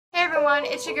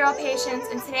everyone, it's your girl Patience,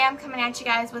 and today I'm coming at you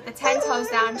guys with the 10 toes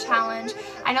down challenge.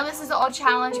 I know this is an old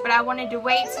challenge, but I wanted to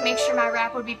wait to make sure my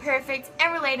rap would be perfect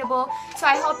and relatable, so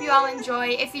I hope you all enjoy.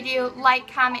 If you do,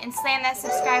 like, comment, and slam that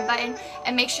subscribe button,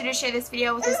 and make sure to share this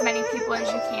video with as many people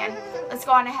as you can. Let's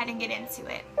go on ahead and get into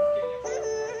it.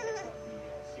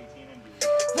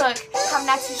 Look, I'm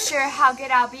not too sure how good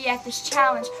I'll be at this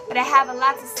challenge, but I have a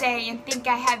lot to say and think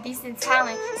I have decent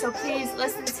talent, so please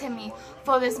listen to me,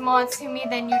 for there's more to me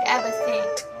than you'd ever think.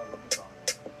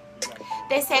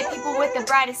 They say people with the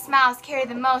brightest smiles carry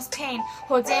the most pain.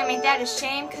 Well, damn, ain't that a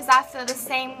shame? Cause I feel the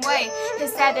same way.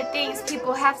 It's sad the things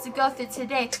people have to go through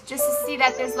today, just to see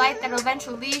that there's light that'll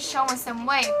eventually show in some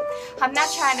way. I'm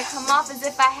not trying to come off as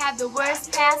if I had the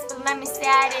worst past, but let me say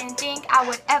I didn't think I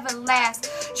would ever last.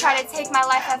 Try to take my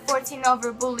life at 14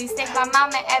 over bullies. Thank my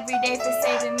mama every day for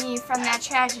saving me from that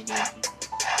tragedy.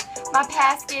 My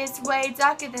past gets way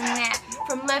darker than that,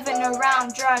 from living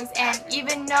around drugs, and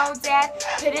even though Dad,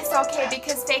 but it's okay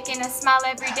because faking a smile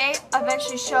every day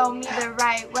eventually showed me the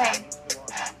right way.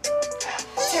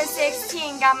 Turned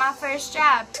 16, got my first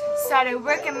job, started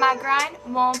working my grind,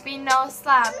 won't be no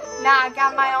slob. Now I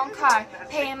got my own car,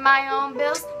 paying my own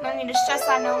bills, no need to stress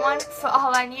on no one, for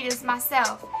all I need is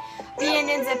myself. Being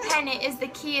independent is the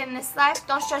key in this life.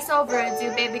 Don't stress over it,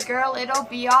 baby girl, it'll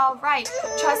be alright.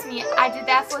 Trust me, I did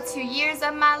that for 2 years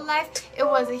of my life. It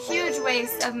was a huge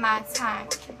waste of my time.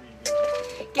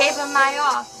 Gave him my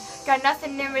all, got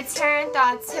nothing in return.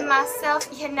 Thought to myself,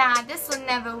 yeah, nah, this will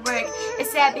never work.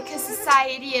 It's sad because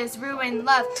society has ruined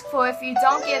love, for if you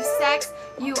don't give sex,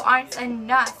 you aren't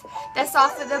enough. That's all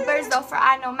for the birds though, for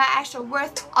I know my actual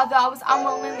worth. Although I was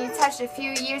unwillingly touched a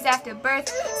few years after birth.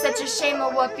 Such a shame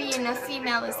of what being a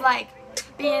female is like,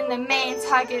 being the main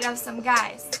target of some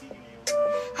guys.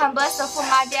 I'm blessed though, for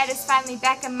my dad is finally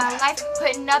back in my life,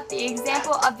 putting up the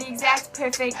example of the exact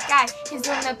perfect guy. He's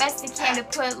doing the best he can to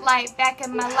put light back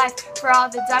in my life, for all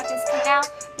the darkness can now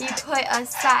be put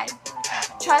aside.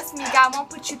 Trust me, God won't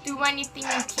put you through anything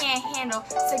you can't handle,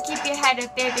 so keep your head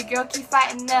up, baby girl, keep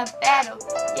fighting the battle.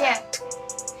 Yeah,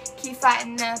 keep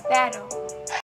fighting the battle.